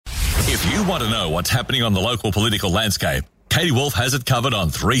If you want to know what's happening on the local political landscape, Katie Wolf has it covered on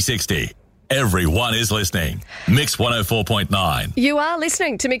 360. Everyone is listening. Mix 104.9. You are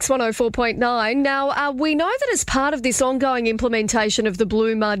listening to Mix 104.9. Now, we know that as part of this ongoing implementation of the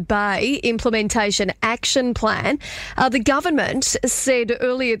Blue Mud Bay Implementation Action Plan, the government said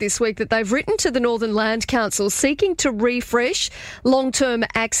earlier this week that they've written to the Northern Land Council seeking to refresh long-term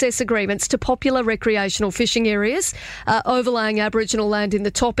access agreements to popular recreational fishing areas, overlaying Aboriginal land in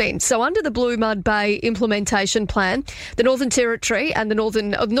the top end. So under the Blue Mud Bay Implementation Plan, the Northern Territory and the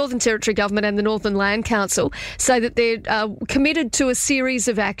Northern Territory Government and the Northern Land Council say that they're committed to a series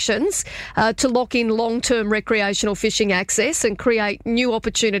of actions to lock in long-term recreational fishing access and create new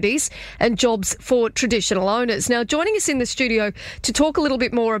opportunities and jobs for traditional owners. Now, joining us in the studio to talk a little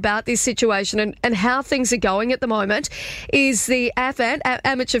bit more about this situation and how things are going at the moment is the AFANT,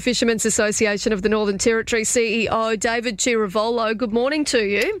 Amateur Fishermen's Association of the Northern Territory CEO, David Chiravolo. Good morning to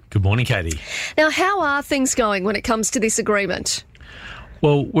you. Good morning, Katie. Now, how are things going when it comes to this agreement?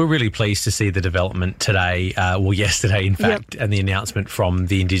 Well, we're really pleased to see the development today, yesterday, in fact, and the announcement from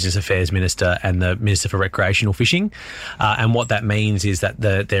the Indigenous Affairs Minister and the Minister for Recreational Fishing. And what that means is that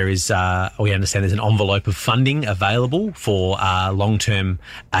there is, we understand there's an envelope of funding available for long-term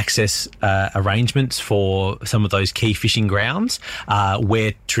access arrangements for some of those key fishing grounds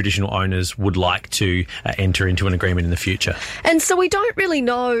where traditional owners would like to enter into an agreement in the future. And so we don't really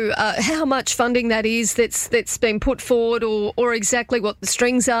know how much funding that is that's been put forward or exactly what the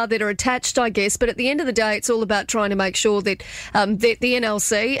strings are that are attached, I guess. But at the end of the day, it's all about trying to make sure that the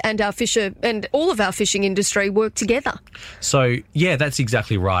NLC and our fisher and all of our fishing industry work together. So, yeah, that's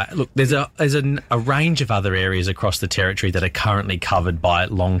exactly right. Look, there's a range of other areas across the territory that are currently covered by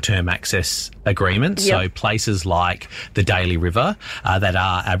long-term access agreements. Yep. So places like the Daly River that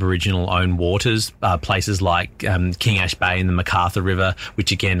are Aboriginal-owned waters, places like King Ash Bay and the MacArthur River,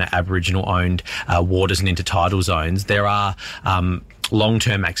 which again are Aboriginal-owned waters and intertidal zones. There are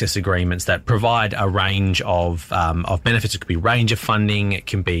long-term access agreements that provide a range of benefits. It could be range of funding, it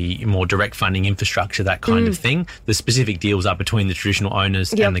can be more direct funding, infrastructure, that kind of thing. The specific deals are between the traditional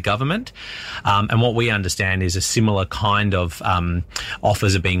owners and the government. And what we understand is a similar kind of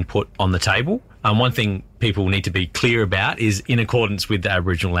offers are being put on the table. One thing people need to be clear about is, in accordance with the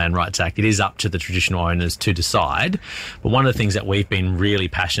Aboriginal Land Rights Act, it is up to the traditional owners to decide. But one of the things that we've been really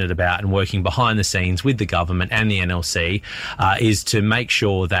passionate about and working behind the scenes with the government and the NLC is to make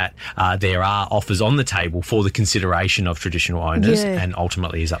sure that there are offers on the table for the consideration of traditional owners, and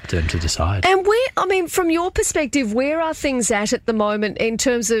ultimately is up to them to decide. And from your perspective, where are things at the moment in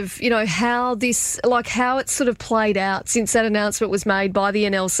terms of, how it's sort of played out since that announcement was made by the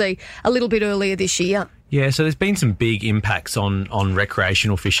NLC a little bit earlier this year? Yeah, so there's been some big impacts on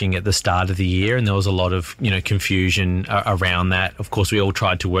recreational fishing at the start of the year, and there was a lot of, confusion around that. Of course, we all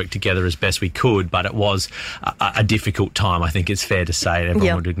tried to work together as best we could, but it was a difficult time. I think it's fair to say, and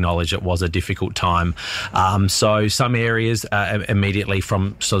everyone would acknowledge it was a difficult time. So some areas immediately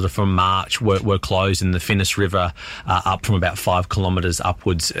from March were closed, in the Finniss River up from about 5 kilometres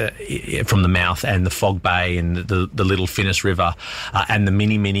upwards from the mouth, and the Fog Bay and the Little Finniss River and the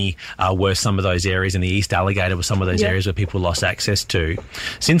Mini were some of those areas, and the East Alligator were some of those areas where people lost access to.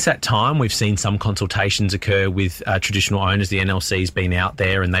 Since that time, we've seen some consultations occur with traditional owners. The NLC's been out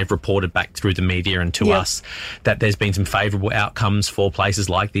there and they've reported back through the media and to us that there's been some favourable outcomes for places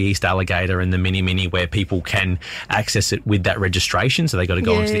like the East Alligator and the Mini where people can access it with that registration. So they've got to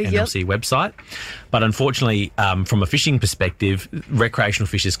go onto the NLC website. But unfortunately, from a fishing perspective, recreational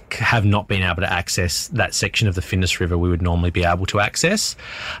fishers have not been able to access that section of the Finniss River we would normally be able to access.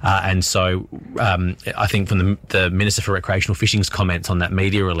 And so I think from the Minister for Recreational Fishing's comments on that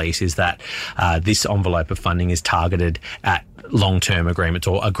media release is that this envelope of funding is targeted at long-term agreements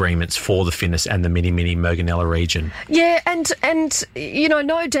or agreements for the Finniss and the Mini Murganella region. Yeah, and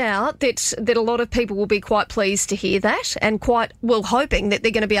no doubt that a lot of people will be quite pleased to hear that and quite hoping that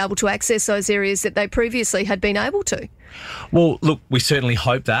they're going to be able to access those areas that they previously had been able to. Well, look, we certainly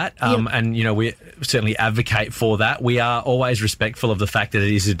hope that, and, we certainly advocate for that. We are always respectful of the fact that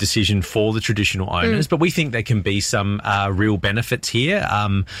it is a decision for the traditional owners, but we think there can be some real benefits here,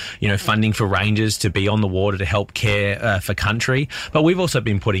 funding for rangers to be on the water to help care for country. But we've also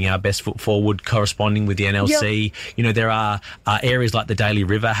been putting our best foot forward, corresponding with the NLC. There are areas like the Daly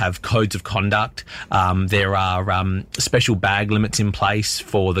River have codes of conduct. There are special bag limits in place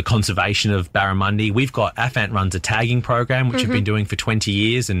for the conservation of barramundi. We've got AFANT runs a tagging program, which we've been doing for 20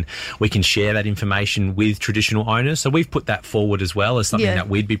 years, and we can share that information with traditional owners. So we've put that forward as well as something that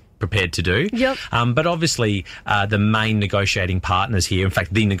we'd be prepared to do. But obviously the main negotiating partners here, in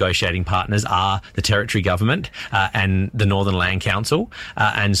fact, the negotiating partners are the Territory Government and the Northern Northern Land Council,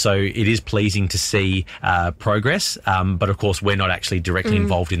 and so it is pleasing to see progress, but of course we're not actually directly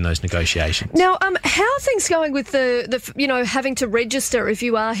involved in those negotiations. Now, how are things going with the having to register if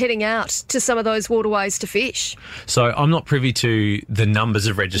you are heading out to some of those waterways to fish? So I'm not privy to the numbers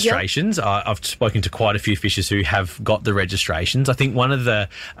of registrations. Yep. I've spoken to quite a few fishers who have got the registrations. I think one of the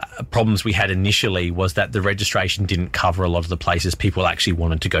problems we had initially was that the registration didn't cover a lot of the places people actually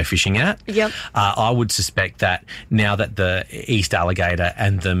wanted to go fishing at. Yep. I would suspect that now that the East Alligator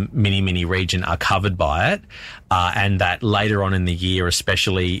and the Mini region are covered by it, and that later on in the year,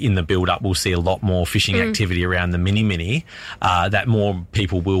 especially in the build-up, we'll see a lot more fishing activity around the Mini, that more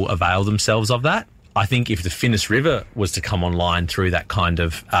people will avail themselves of that. I think if the Finniss River was to come online through that kind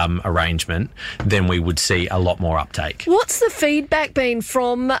of arrangement, then we would see a lot more uptake. What's the feedback been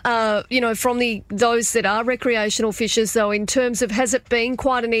from, those that are recreational fishers, though, in terms of has it been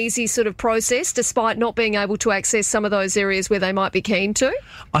quite an easy sort of process, despite not being able to access some of those areas where they might be keen to?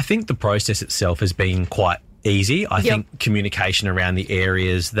 I think the process itself has been quite easy. I think communication around the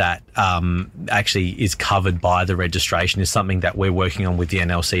areas that actually is covered by the registration is something that we're working on with the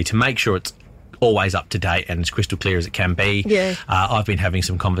NLC to make sure it's always up to date and as crystal clear as it can be. Yeah. I've been having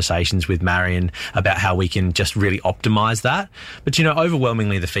some conversations with Marion about how we can just really optimise that. But,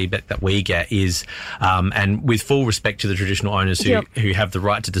 overwhelmingly the feedback that we get is, and with full respect to the traditional owners who have the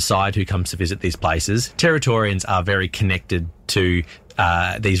right to decide who comes to visit these places, Territorians are very connected to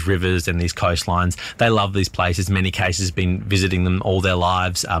these rivers and these coastlines. They love these places. In many cases, been visiting them all their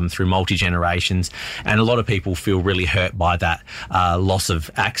lives through multi-generations, and a lot of people feel really hurt by that loss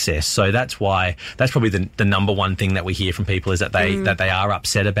of access. So that's probably the number one thing that we hear from people is that they are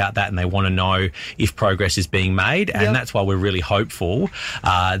upset about that and they want to know if progress is being made, and that's why we're really hopeful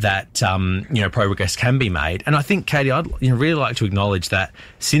that progress can be made. And I think, Katie, I'd really like to acknowledge that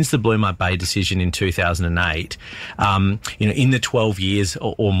since the Blue Mud Bay decision in 2008, in the 12 years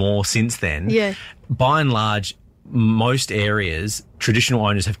or more since then, by and large, most areas, traditional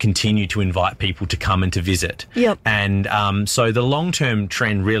owners have continued to invite people to come and to visit. Yep. And so the long-term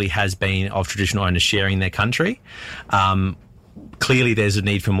trend really has been of traditional owners sharing their country. Clearly, there's a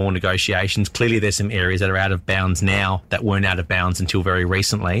need for more negotiations. Clearly, there's some areas that are out of bounds now that weren't out of bounds until very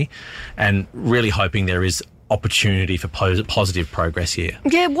recently, and really hoping there is opportunity for positive progress here.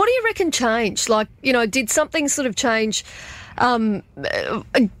 Yeah, what do you reckon changed? Did something sort of change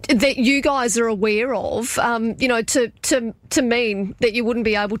that you guys are aware of, to mean that you wouldn't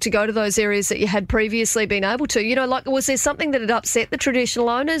be able to go to those areas that you had previously been able to? Was there something that had upset the traditional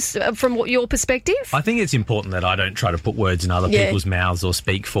owners from your perspective? I think it's important that I don't try to put words in other people's mouths or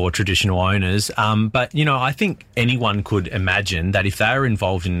speak for traditional owners. But, I think anyone could imagine that if they were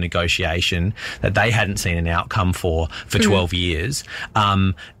involved in a negotiation that they hadn't seen an outcome for 12 years,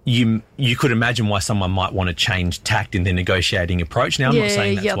 you could imagine why someone might want to change tact in their negotiating approach. Now, I'm not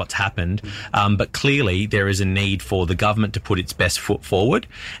saying that's what's happened, but clearly there is a need for the government to put its best foot forward.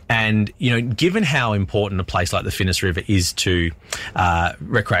 And, given how important a place like the Finniss River is to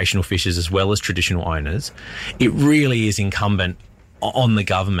recreational fishers as well as traditional owners, it really is incumbent on the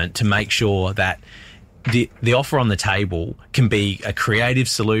government to make sure that the offer on the table can be a creative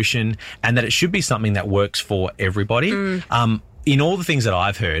solution and that it should be something that works for everybody. In all the things that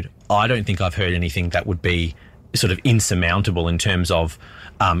I've heard, I don't think I've heard anything that would be sort of insurmountable in terms of,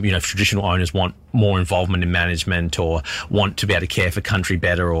 if traditional owners want more involvement in management or want to be able to care for country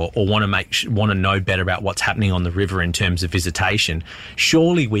better or want to know better about what's happening on the river in terms of visitation.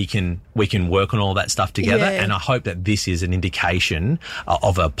 Surely we can work on all that stuff together, and I hope that this is an indication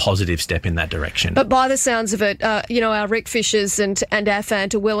of a positive step in that direction. But by the sounds of it, our rec fishers and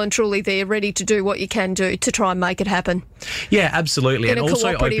AFANT are well and truly there, ready to do what you can do to try and make it happen. Yeah, absolutely, and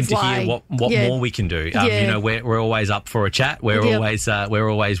also open to hear what more we can do. We're always up for a chat. We're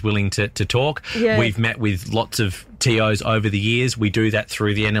always willing to talk. Yeah. We've met with lots of TOs over the years. We do that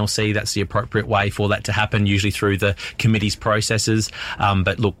through the NLC. That's the appropriate way for that to happen, usually through the committee's processes.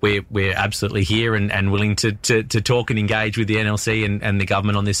 But look, we're absolutely here and willing to talk and engage with the NLC and the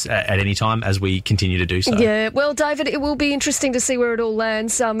government on this at any time as we continue to do so. Yeah, well, David, it will be interesting to see where it all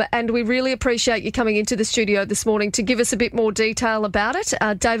lands. And we really appreciate you coming into the studio this morning to give us a bit more detail about it.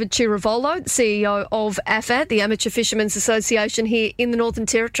 David Chirivolo, CEO of AFANT, the Amateur Fishermen's Association here in the Northern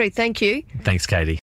Territory. Thank you. Thanks, Katie.